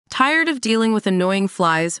Tired of dealing with annoying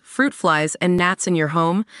flies, fruit flies, and gnats in your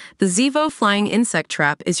home? The Zevo Flying Insect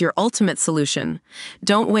Trap is your ultimate solution.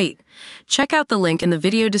 Don't wait. Check out the link in the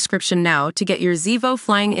video description now to get your Zevo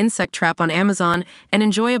Flying Insect Trap on Amazon and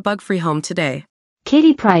enjoy a bug-free home today.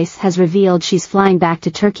 Katie Price has revealed she's flying back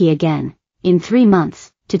to Turkey again, in 3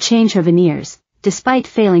 months, to change her veneers, despite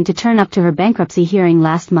failing to turn up to her bankruptcy hearing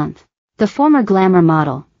last month. The former glamour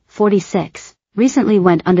model, 46, recently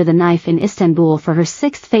went under the knife in Istanbul for her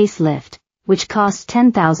 6th facelift, which cost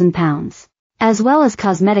 £10,000. As well as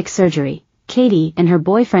cosmetic surgery, Katie and her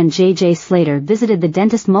boyfriend JJ Slater visited the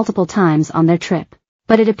dentist multiple times on their trip.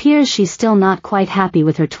 But it appears she's still not quite happy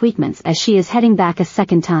with her treatments as she is heading back a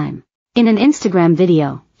second time. In an Instagram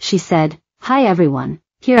video, she said, "Hi everyone,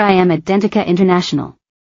 here I am at Dentica International.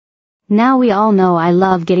 Now we all know I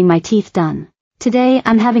love getting my teeth done. Today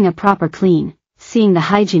I'm having a proper clean, seeing the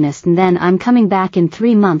hygienist, and then I'm coming back in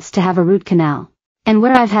 3 months to have a root canal. And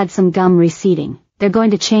where I've had some gum receding, they're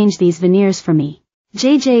going to change these veneers for me.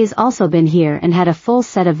 JJ's also been here and had a full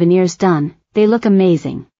set of veneers done, they look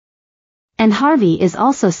amazing. And Harvey is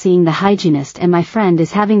also seeing the hygienist, and my friend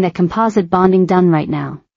is having that composite bonding done right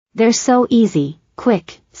now. They're so easy,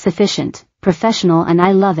 quick, sufficient, professional, and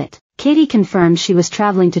I love it." Katie confirmed she was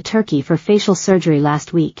traveling to Turkey for facial surgery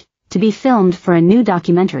last week, to be filmed for a new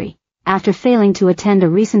documentary, after failing to attend a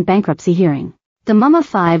recent bankruptcy hearing. The Mum of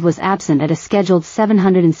 5 was absent at a scheduled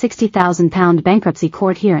 £760,000 bankruptcy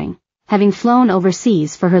court hearing, having flown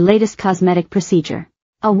overseas for her latest cosmetic procedure.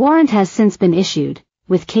 A warrant has since been issued,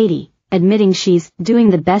 with Katie admitting she's doing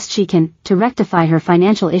the best she can to rectify her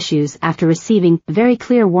financial issues after receiving very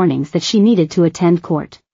clear warnings that she needed to attend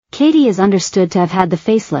court. Katie is understood to have had the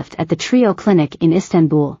facelift at the Trio Clinic in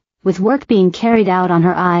Istanbul, with work being carried out on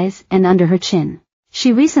her eyes and under her chin.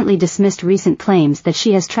 She recently dismissed recent claims that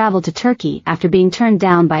she has traveled to Turkey after being turned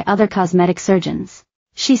down by other cosmetic surgeons.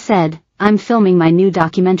 She said, "I'm filming my new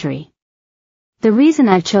documentary. The reason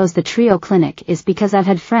I've chose the Trio Clinic is because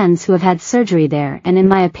I've had friends who have had surgery there, and in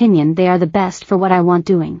my opinion they are the best for what I want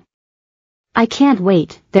doing. I can't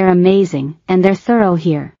wait, they're amazing, and they're thorough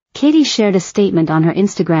here." Katie shared a statement on her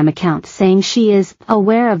Instagram account saying she is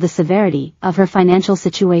aware of the severity of her financial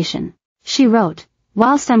situation. She wrote,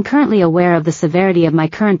 "Whilst I'm currently aware of the severity of my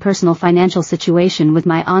current personal financial situation with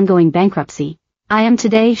my ongoing bankruptcy, I am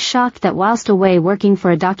today shocked that whilst away working for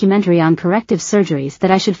a documentary on corrective surgeries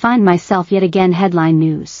that I should find myself yet again headline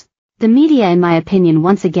news. The media, in my opinion,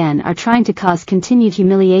 once again are trying to cause continued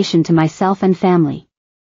humiliation to myself and family.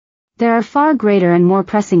 There are far greater and more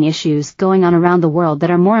pressing issues going on around the world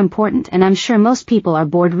that are more important, and I'm sure most people are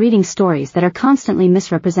bored reading stories that are constantly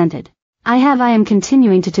misrepresented. I am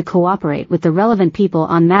continuing to cooperate with the relevant people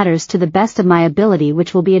on matters to the best of my ability,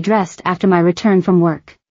 which will be addressed after my return from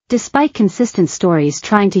work. Despite consistent stories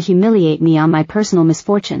trying to humiliate me on my personal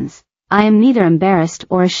misfortunes, I am neither embarrassed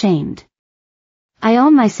or ashamed. I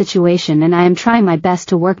own my situation and I am trying my best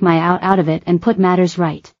to work my out of it and put matters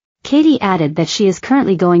right." Katie added that she is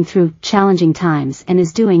currently going through challenging times and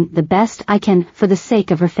is doing the best I can for the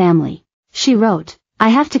sake of her family. She wrote, "I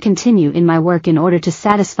have to continue in my work in order to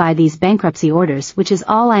satisfy these bankruptcy orders, which is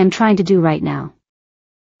all I am trying to do right now.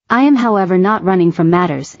 I am, however, not running from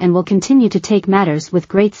matters and will continue to take matters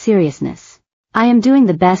with great seriousness. I am doing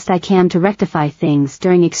the best I can to rectify things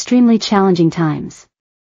during extremely challenging times.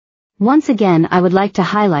 Once again, I would like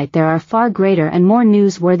to highlight there are far greater and more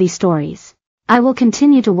newsworthy stories. I will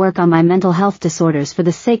continue to work on my mental health disorders for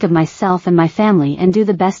the sake of myself and my family and do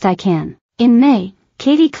the best I can." In May,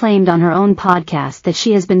 Katie claimed on her own podcast that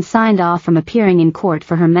she has been signed off from appearing in court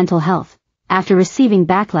for her mental health, after receiving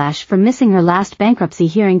backlash for missing her last bankruptcy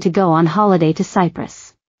hearing to go on holiday to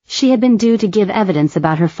Cyprus. She had been due to give evidence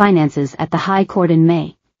about her finances at the High Court in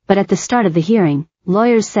May, but at the start of the hearing,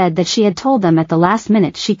 lawyers said that she had told them at the last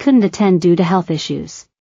minute she couldn't attend due to health issues.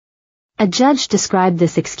 A judge described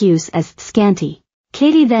this excuse as scanty.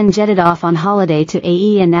 Katie then jetted off on holiday to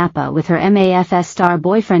Ayia Napa with her MAFS star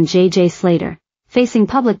boyfriend JJ Slater, facing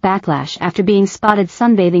public backlash after being spotted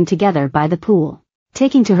sunbathing together by the pool.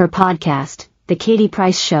 Taking to her podcast, The Katie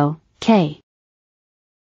Price Show, K.